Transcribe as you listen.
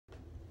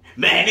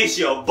Man, it's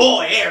your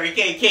boy Eric,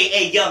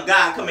 aka Young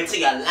God, coming to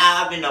you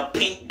live in the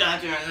pink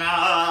dungeon.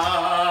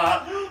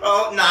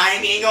 Oh, nah,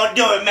 I ain't gonna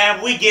do it, man.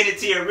 But we get it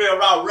to you real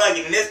raw,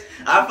 rugged, and this.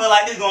 I feel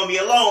like this gonna be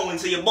a long one,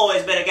 so your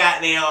boys better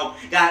goddamn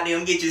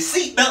get your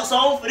seatbelts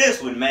on for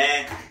this one,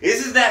 man.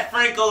 This is that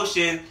Frank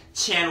Ocean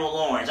Channel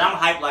Orange. I'm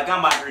hyped like I'm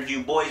about to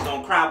review Boys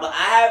Don't Cry, but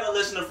I haven't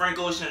listened to Frank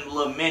Ocean in a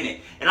little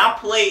minute, and I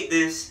played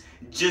this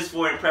just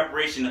for in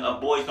preparation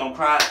of Boys Don't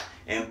Cry.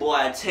 And boy,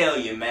 I tell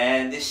you,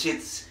 man, this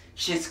shit's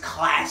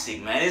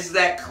classic, man. This is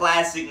that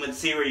classic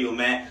material,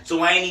 man.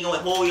 So I ain't even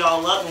gonna hold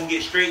y'all up. I'm gonna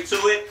get straight to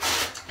it.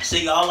 So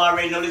y'all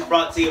already know this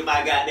brought to you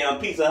by goddamn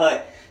Pizza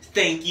Hut.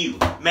 Thank you.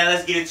 Man,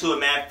 let's get into it,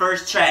 man.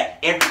 First track,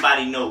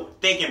 everybody know.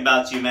 Thinking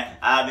about you, man.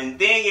 I've been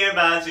thinking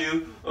about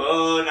you.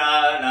 Oh,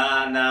 nah,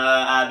 nah,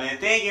 nah. I've been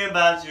thinking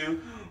about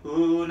you.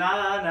 Ooh,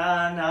 nah,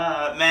 nah,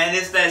 nah. Man,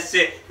 it's that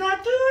shit. Now,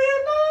 do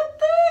you not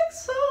think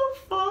so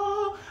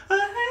far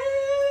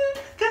ahead?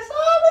 Cause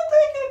I've been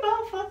thinking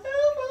about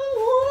forever.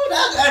 Ooh,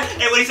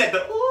 and when he said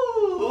the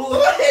ooh,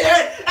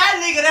 that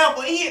nigga there,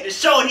 but he hit the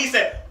show and he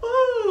said,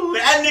 ooh,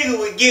 that nigga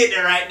was getting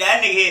it right there.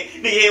 That nigga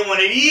hit one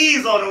of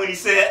these on it when he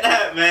said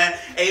that, man.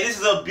 Hey, this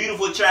is a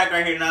beautiful track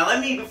right here. Now,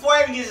 before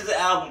I even get to the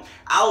album,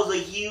 I was a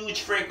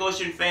huge Frank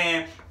Ocean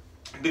fan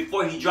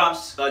before he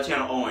drops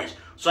Channel Orange.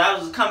 So I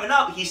was coming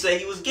up, he said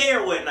he was gay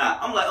or whatnot.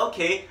 I'm like,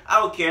 okay, I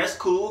don't care, that's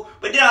cool.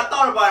 But then I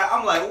thought about it,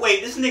 I'm like,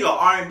 wait, this nigga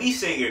R&B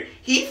singer,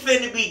 he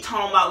finna be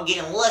talking about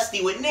getting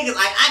lusty with niggas.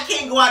 Like, I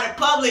can't go out in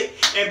public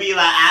and be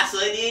like, I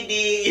said it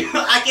did.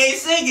 I can't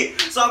sing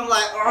it. So I'm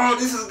like, oh,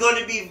 this is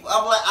gonna be,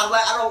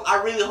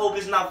 I really hope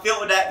it's not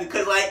filled with that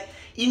because, like,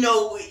 you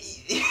know,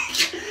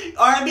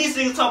 R&B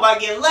singers talk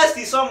about getting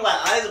lusty. So I'm like,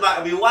 oh, this is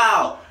about to be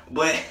wild.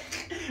 But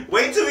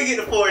wait till we get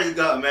to Forrest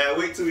Gump, man.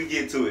 Wait till we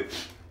get to it.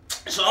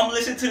 So I'm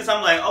listening to this,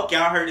 I'm like, okay,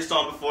 I heard this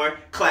song before.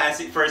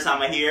 Classic, first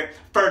time I hear it.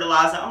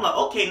 Fertilizer. I'm like,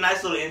 okay,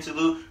 nice little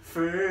interlude.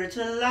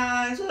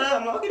 Fertilizer.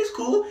 I'm like, okay, this is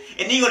cool.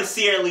 And then you go to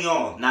Sierra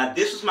Leone. Now,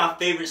 this was my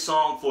favorite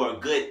song for a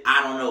good,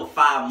 I don't know,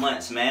 5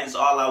 months, man. That's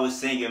all I was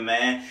singing,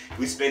 man.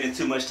 We spending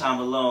too much time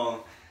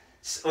alone.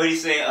 What do you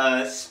say?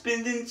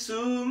 Spending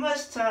too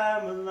much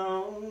time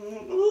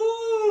alone.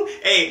 Ooh.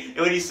 Hey,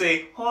 what do you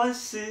say?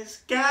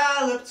 Horses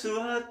gallop to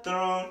her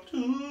throne.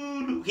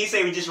 Ooh. He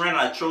said we just ran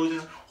out of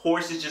Trojans.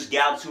 Horses just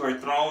gallop to her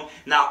throne.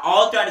 Now,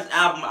 all throughout this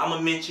album, I'm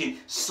gonna mention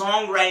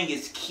songwriting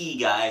is key,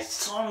 guys.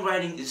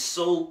 Songwriting is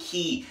so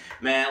key,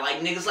 man.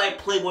 Like niggas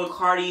like Playboi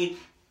Carti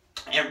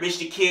and Rich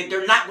the Kid,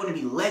 they're not going to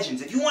be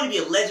legends. If you want to be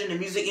a legend in the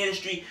music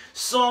industry,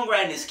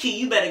 songwriting is key.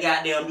 You better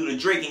goddamn do the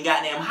Drake and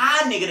goddamn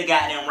high nigga to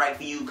goddamn right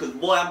for you. Because,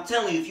 boy, I'm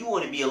telling you, if you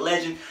want to be a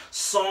legend,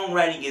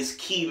 songwriting is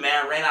key,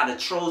 man. Ran out of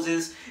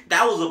Trojans.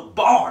 That was a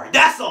bar.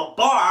 That's a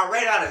bar. I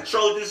ran out of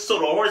Trojans so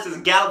the horses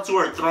gallop to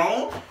her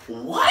throne.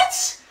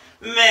 What?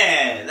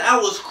 Man, that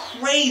was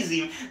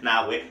crazy.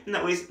 Now we're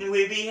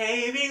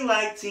behaving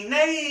like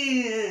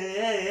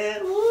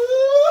teenagers.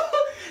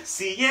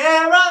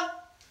 Sierra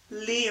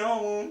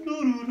Leone.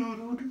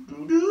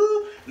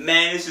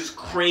 Man, this is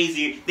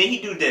crazy. Then he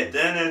do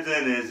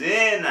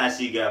that. Now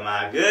she got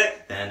my good.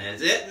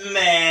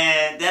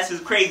 Man, that's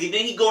just crazy.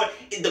 Then he going,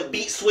 the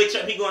beat switch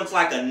up. He going to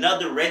like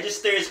another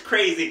register. It's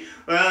crazy.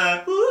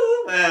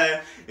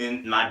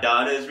 And my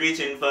daughter's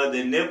reaching for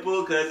the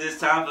nipple because it's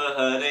time for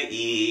her to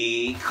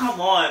eat. Come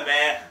on,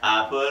 man.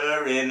 I put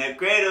her in the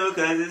cradle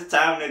because it's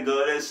time to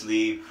go to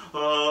sleep.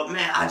 Oh,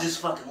 man, I just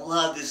fucking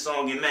love this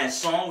song. And, man,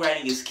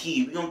 songwriting is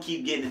key. We're going to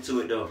keep getting into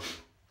it, though.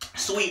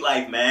 Sweet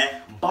Life,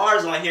 man.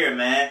 Bars on here,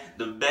 man.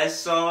 The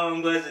best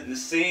song wasn't the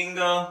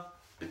single,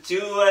 but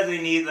you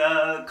wasn't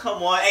either.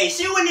 Come on. Hey,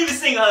 she wouldn't even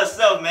sing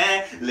herself,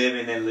 man.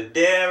 Living in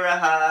Ladera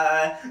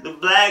High, the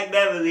Black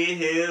Beverly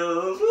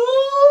Hills.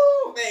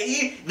 Woo!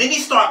 Man, then he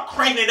start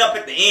cranking it up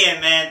at the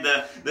end, man.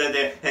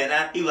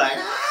 He like,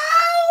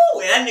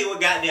 and that nigga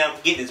goddamn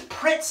getting his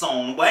Prince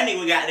on. Boy, that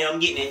nigga goddamn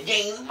getting his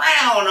James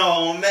Brown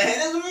on, man.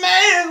 This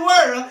man's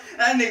world.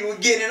 That nigga was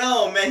getting it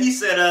on, man. He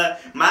said,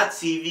 my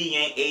TV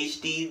ain't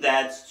HD,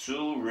 that's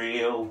too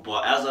real.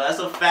 Boy, that's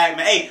a fact,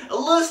 man. Hey, a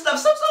little stuff,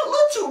 something a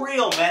little too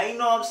real, man. You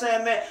know what I'm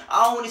saying, man?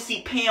 I don't want to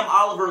see Pam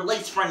Oliver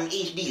lace front in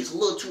HD. It's a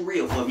little too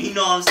real for me. You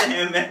know what I'm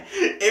saying, man?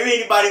 If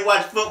anybody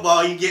watch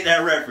football, you get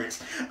that reference.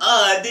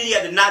 Then you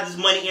got the Not This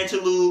Money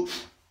interlude.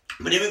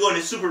 But then we go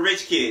into Super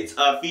Rich Kids,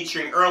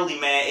 featuring Early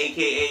Man,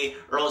 a.k.a.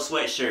 Earl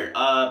Sweatshirt.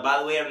 By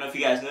the way, I don't know if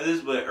you guys know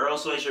this, but Earl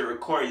Sweatshirt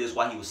recorded this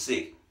while he was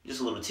sick. Just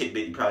a little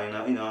tidbit you probably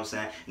know, you know what I'm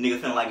saying? Nigga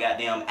feeling like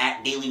goddamn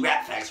act daily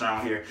rap facts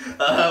around here.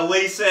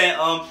 What he said,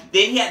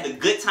 then he had the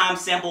Good Time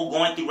sample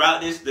going throughout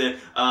this,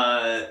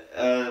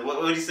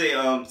 what did he say,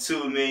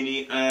 too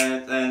many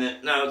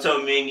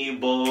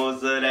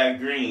bowls of that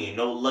green,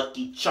 no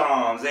Lucky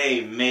Charms,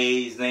 hey,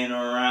 Maze ain't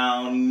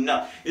around,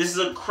 no. This is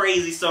a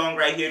crazy song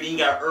right here. Then you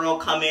got Earl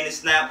come in and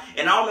snap,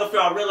 and I don't know if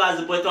y'all realize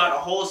it, but throughout the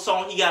whole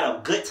song, he got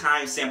a Good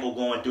Time sample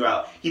going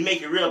throughout. He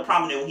make it real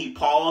prominent when he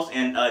paused,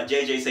 and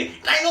JJ say,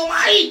 ain't no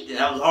my beat.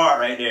 That was hard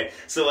right there.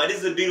 So this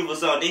is a beautiful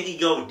song. Then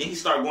he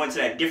start going to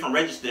that different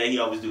register that he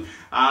always do.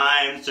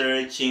 I'm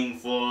searching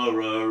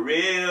for a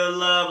real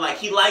love. Like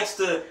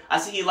I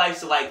see he likes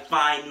to like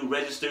find new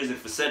registers and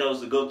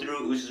falsettos to go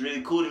through, which is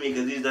really cool to me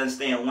because he doesn't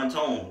stay in one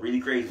tone. Really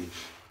crazy.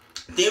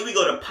 Then we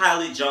go to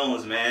Pilot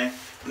Jones, man.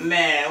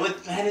 Man,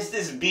 it's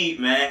this beat,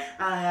 man.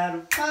 I had a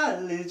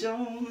Pilot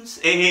Jones.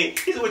 Hey,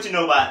 here's what you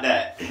know about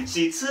that.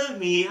 She took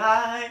me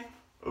high.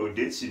 Oh,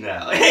 did she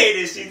now? Hey,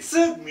 then she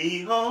took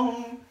me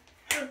home.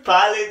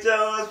 Pilot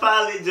Jones,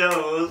 Pilot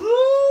Jones.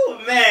 Ooh,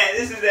 man,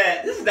 this is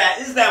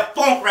that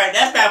funk right.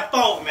 That's that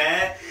funk,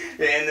 man.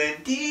 And the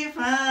deep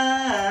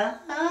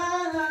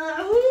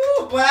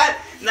ooh, but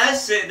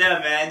nice shit there,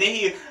 man. Then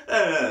he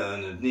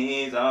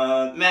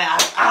man,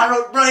 I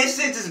don't, bro, this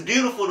shit just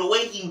beautiful the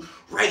way he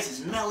writes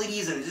his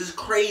melodies and it's just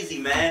crazy,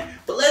 man.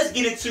 But let's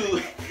get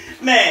into,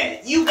 man,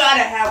 you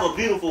gotta have a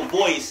beautiful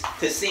voice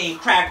to sing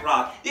crack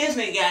rock. This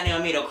nigga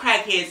goddamn made a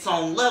crackhead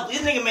song lovely.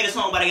 This nigga made a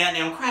song about a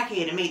goddamn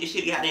crackhead and made this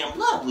shit goddamn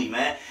lovely,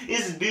 man.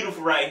 This is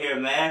beautiful right here,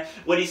 man.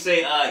 What he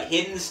say,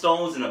 hidden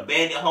stones and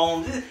abandoned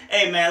homes.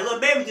 Hey, man, Lil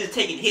Baby just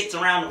taking hits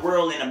around the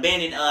world in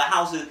abandoned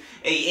houses.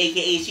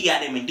 AKA she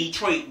got them in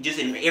Detroit, just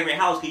in every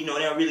house, cause you know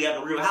they don't really have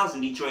no real house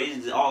in Detroit.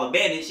 It's all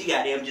abandoned. She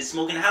got them just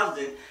smoking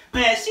houses.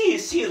 Man, she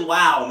is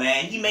wild,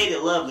 man. He made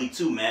it lovely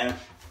too, man.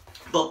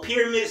 But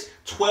Pyramids,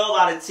 12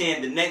 out of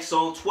 10. The next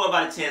song, 12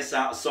 out of 10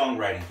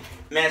 songwriting.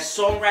 Man,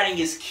 songwriting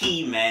is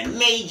key, man.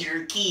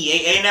 Major key.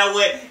 Ain't that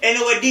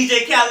what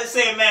DJ Khaled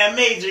say, man?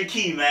 Major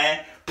key,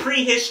 man.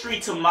 Prehistory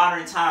to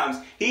modern times.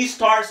 He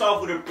starts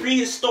off with a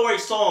prehistoric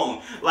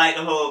song, like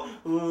the whole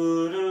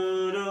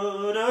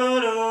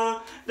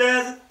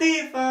there's a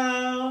thief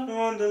out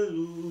on the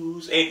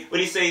loose. Hey, what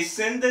he say?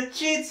 Send the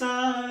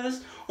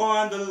cheetahs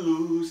on the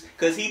loose,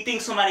 because he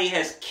thinks somebody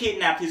has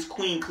kidnapped his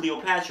queen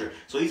Cleopatra.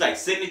 So he's like,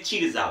 send the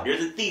cheetahs out.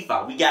 There's a thief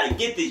out. We gotta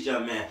get this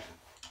young man.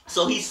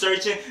 So he's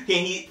searching.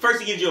 First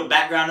he gives you a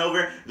background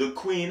over the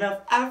Queen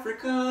of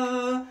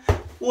Africa.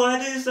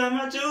 What is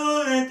my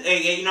doing?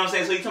 Hey, you know what I'm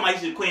saying? So he's talking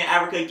about he's the Queen of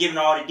Africa, giving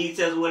her all the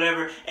details or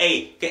whatever.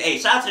 Hey,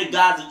 shout out to the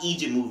Gods of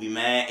Egypt movie,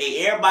 man.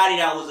 Hey, everybody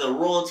that was a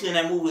royalty in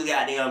that movie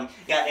got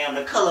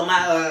the color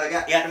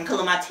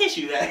my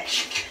tissue.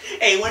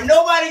 Hey, when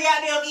nobody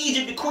got them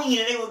Egypt the Queen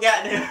and they were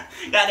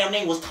goddamn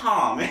name was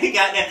Tom.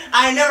 Goddamn,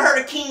 I ain't never heard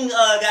of King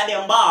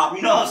goddamn Bob.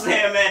 You know what I'm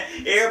saying, man?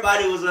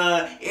 Everybody was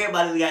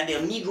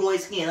goddamn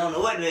Negroid skin. I don't know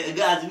what the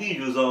Gods of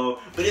Egypt was on,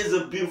 but it's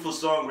a beautiful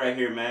song right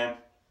here, man.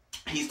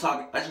 He's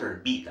talking, I just heard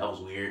a beat, that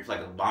was weird. It's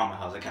like a bomb in my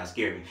house, that kind of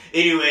scared me.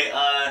 Anyway,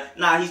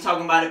 he's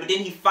talking about it, but then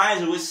he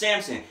finds her with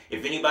Samson.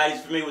 If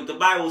anybody's familiar with the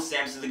Bible,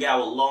 Samson's the guy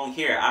with long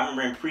hair. I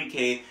remember in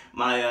pre-K,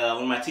 one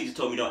of my teachers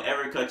told me don't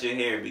ever cut your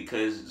hair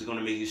because it's going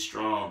to make you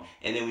strong.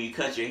 And then when you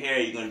cut your hair,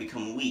 you're going to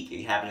become weak.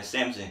 It happened to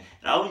Samson.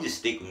 And I always just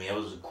stick with me. That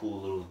was a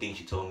cool little thing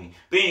she told me.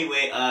 But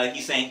anyway,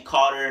 he's saying he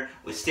caught her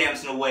with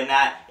Samson or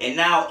whatnot. And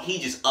now he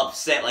just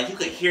upset. Like, you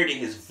could hear it in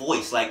his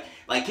voice.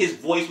 Like his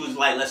voice was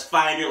like, let's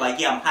find her. Like,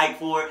 yeah, I'm hyped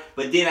for it.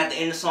 But then at the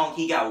end of the song,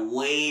 he got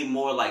way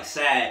more like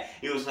sad.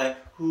 It was like,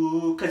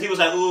 ooh, because he was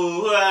like,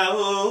 ooh, ah,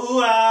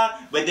 ooh,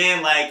 ah. But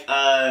then like,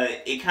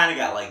 it kind of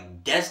got like,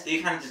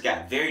 it kind of just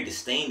got very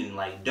disdained and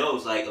like low. It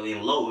was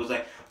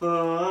like,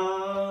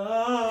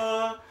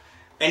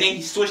 and then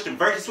he switched the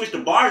verse, he switched the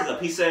bars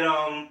up. He said,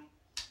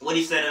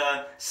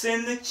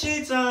 send the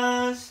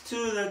cheetahs to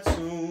the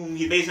tomb.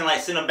 He basically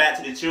like sent them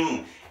back to the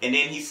tomb. And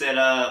then he said,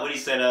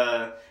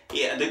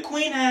 yeah, the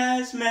queen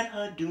has met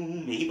her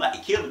doom. He about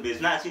to kill the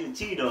bitch, not she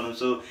cheated on him.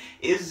 So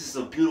it's just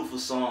a beautiful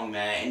song,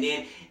 man. And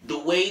then the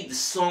way the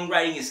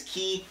songwriting is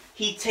key,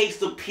 he takes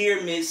the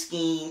pyramid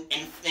scheme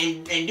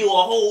and do a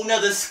whole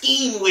nother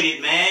scheme with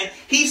it, man.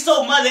 He's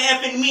so mother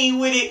effing mean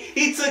with it.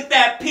 He took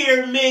that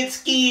pyramid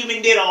scheme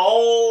and did a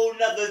whole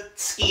nother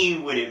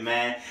scheme with it,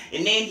 man.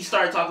 And then he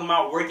started talking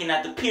about working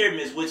at the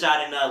pyramids, which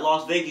out in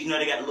Las Vegas, you know,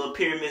 they got the little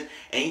pyramids.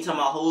 And he talking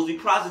about hoes be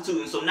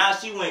prostituting. So now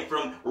she went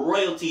from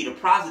royalty to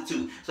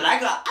prostitute. So I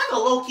could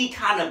low-key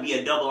kind of be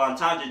a double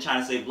entendre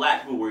trying to say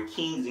black people were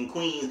kings and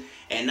queens.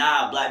 And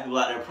now black people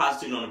out there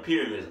prostituting on the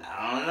pyramids.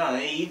 I don't know.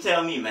 Hey, you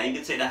tell me, man. You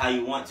can say that how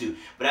you want to.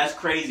 But that's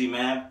crazy,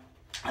 man.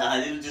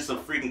 It was just a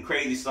freaking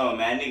crazy song,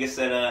 man. Nigga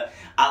said,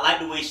 I like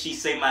the way she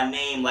say my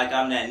name like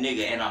I'm that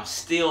nigga and I'm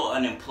still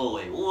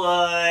unemployed.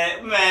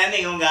 What? Man,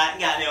 nigga got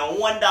them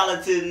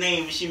 $1 to the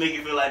name and she make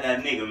you feel like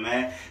that nigga,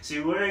 man. She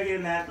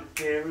working at the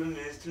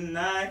pyramids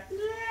tonight.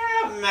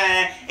 Yeah,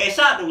 man. Hey,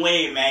 shout out to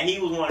Wayne, man. He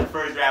was one of the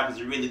first rappers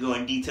to really go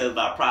in detail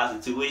about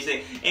prostitute. Where he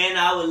said, and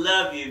I would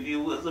love you if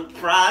you was a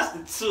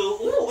prostitute.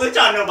 Ooh, what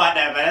y'all know about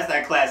that, man? That's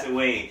that classic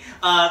Wayne.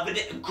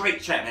 But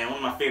great track, man. One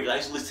of my favorites. I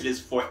used to listen to this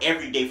for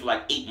every day for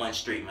like 8 months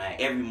straight, man.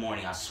 Every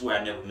morning. I swear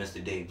I never missed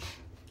a day.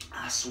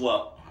 I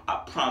swear.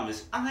 I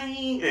promise. I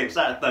ain't. Hey,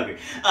 sorry, Thugger.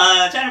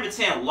 Chapter number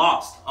 10,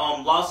 Lost.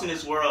 Lost in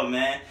this world,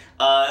 man.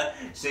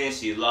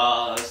 Since you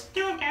lost.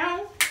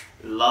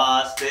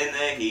 Lost in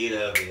the heat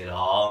of it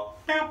all.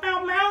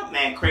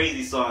 Man,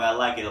 crazy song. I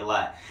like it a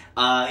lot.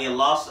 Yeah,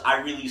 Lost,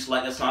 I really used to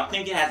like that song. I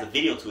think it has a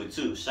video to it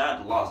too. Shout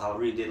out to Lost, I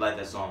really did like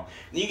that song.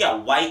 Then you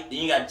got White, then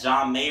you got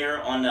John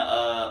Mayer on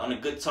the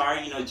guitar.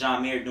 You know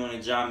John Mayer doing the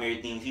John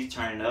Mayer things, he's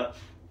turning up.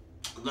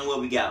 Then what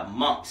we got?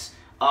 Monks.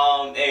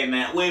 Hey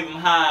man, wave them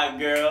high,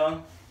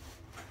 girl.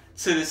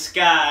 To the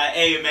sky.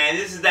 Hey man,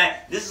 this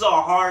is a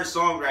hard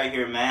song right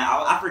here, man.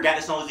 I forgot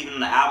this song was even on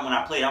the album when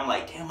I played it. I'm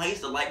like, damn, I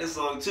used to like this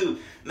song too.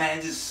 Man,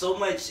 it's just so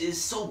much, it's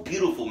so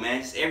beautiful,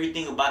 man. Just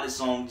everything about this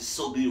song is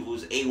so beautiful.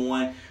 It's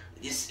A1.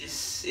 It's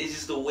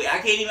just the way,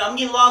 I'm getting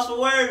lost for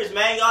words,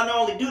 man. Y'all know I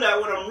only do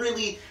that when I'm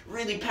really,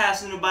 really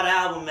passionate about the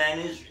album, man.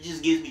 It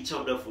just gets me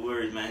choked up for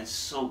words, man. It's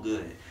so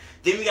good.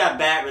 Then we got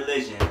Bad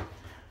Religion.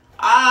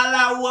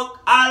 Allah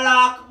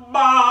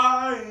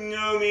Akbar,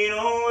 no me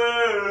don't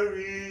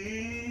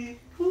worry.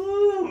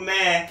 Ooh,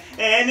 man.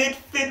 And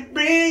if it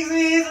brings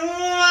me to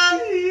my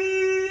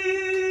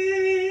knees,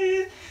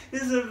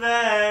 it's a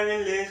bad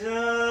religion.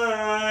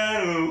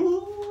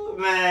 Ooh,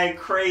 man,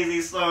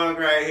 crazy song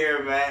right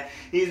here, man.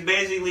 He's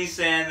basically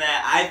saying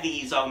that, I think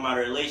he's talking about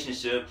a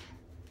relationship.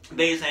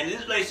 Basically saying,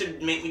 this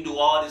relationship make me do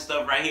all this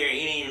stuff right here. It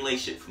ain't a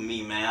relationship for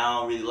me, man. I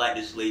don't really like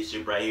this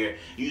relationship right here.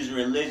 Using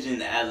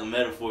religion as a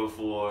metaphor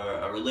for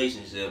a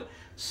relationship.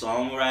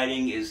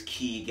 Songwriting is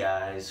key,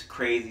 guys.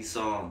 Crazy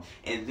song.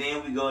 And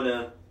then we go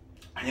to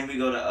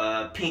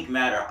Pink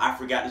Matter. I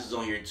forgot this is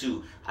on here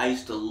too. I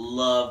used to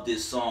love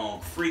this song.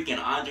 Freaking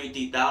Andre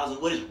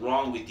 3000. What is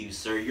wrong with you,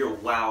 sir? You're a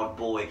wild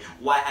boy.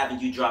 Why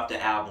haven't you dropped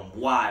the album?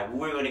 Why?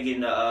 We're gonna get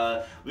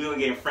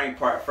in Frank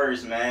part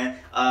first, man.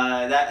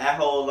 That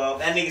whole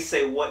that nigga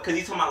say what? Cause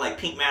he's talking about like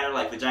pink matter,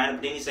 like vagina.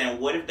 But then he's saying,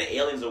 what if the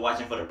aliens are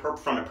watching from the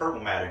purple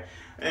matter?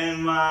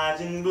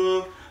 Imagine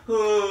boo,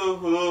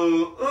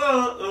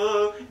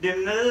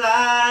 dim the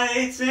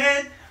lights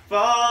and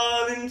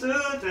fall into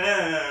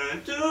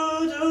time.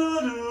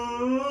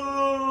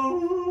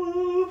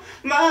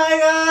 My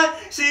God,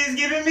 she's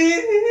giving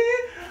me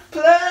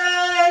pleasure.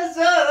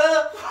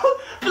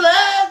 But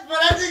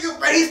I think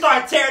he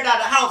started tearing down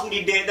the house when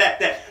he did that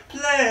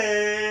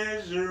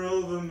pleasure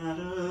over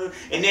matter.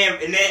 And then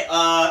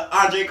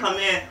Andre come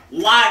in.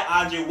 Why,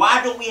 Andre?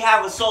 Why don't we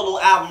have a solo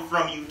album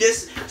from you?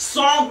 This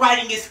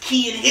songwriting is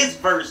key in his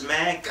verse,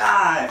 man.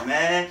 God,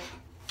 man.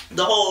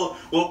 The whole,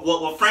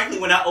 well, frankly,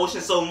 when that ocean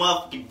so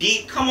motherfucking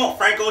deep, come on,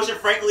 frankly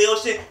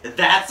Ocean,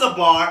 that's a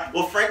bar.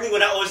 Well, frankly,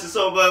 when that ocean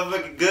so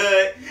motherfucking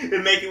good,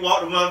 it make you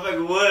walk the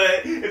motherfucking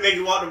wood, it make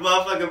you walk the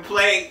motherfucking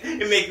plank,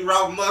 it make you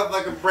rock the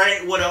motherfucking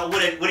brain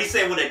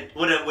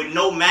with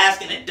no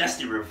mask and a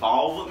dusty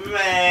revolver,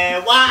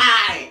 man.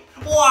 Why,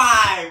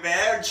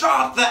 man?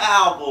 Drop the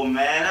album,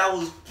 man.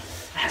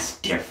 That's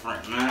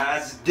different, man.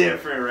 That's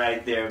different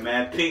right there,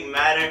 man. Pink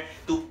Matter.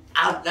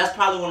 That's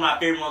probably one of my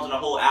favorite ones on the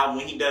whole album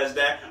when he does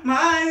that.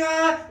 My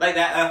God, like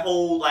that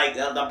whole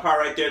the part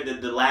right there.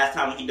 The last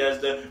time when he does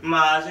the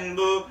Majin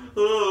Buu,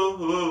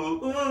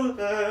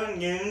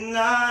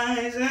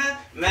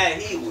 man,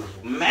 he was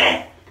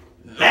man.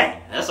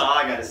 That's all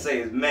I gotta say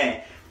is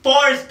man.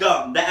 Forrest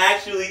Gump,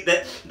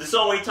 the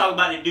song where he talk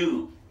about the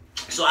dude.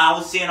 So I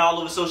was seeing all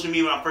over social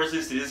media when I first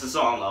listened to this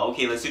song. I'm like,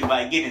 okay, let's see what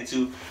I get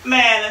into.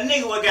 Man, a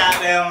nigga what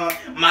got down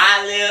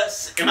my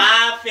lips,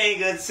 my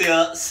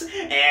fingertips,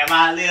 and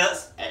my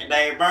lips,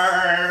 they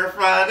burn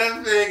from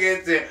the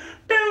fingertips.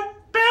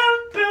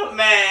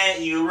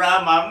 Man, you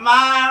run my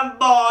mind,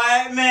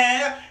 boy,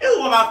 man. It was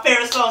one of my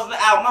favorite songs on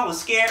the album. I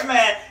was scared,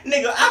 man.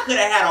 Nigga, I could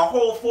have had a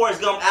whole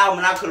Forrest Gump album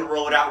and I could have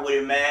rolled out with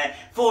it, man.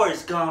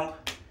 Forrest Gump.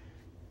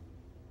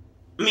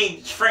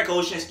 Frank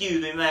Ocean,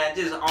 excuse me, man.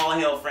 This is all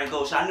hell Frank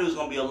Ocean. I knew it was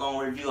gonna be a long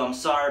review. I'm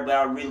sorry, but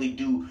I really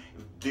do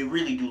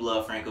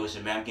love Frank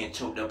Ocean, man. I'm getting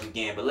choked up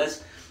again. But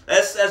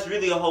that's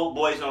really a whole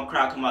Boys Don't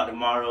Cry come out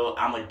tomorrow.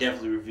 I'm gonna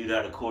definitely review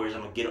that, of course. I'm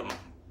gonna get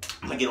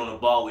on the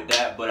ball with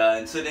that. But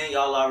until then,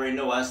 y'all already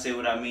know I say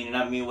what I mean, and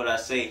I mean what I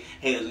say.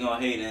 Haters gonna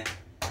hate, and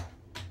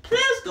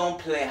please don't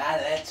play.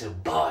 Holla at your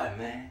boy,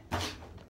 man.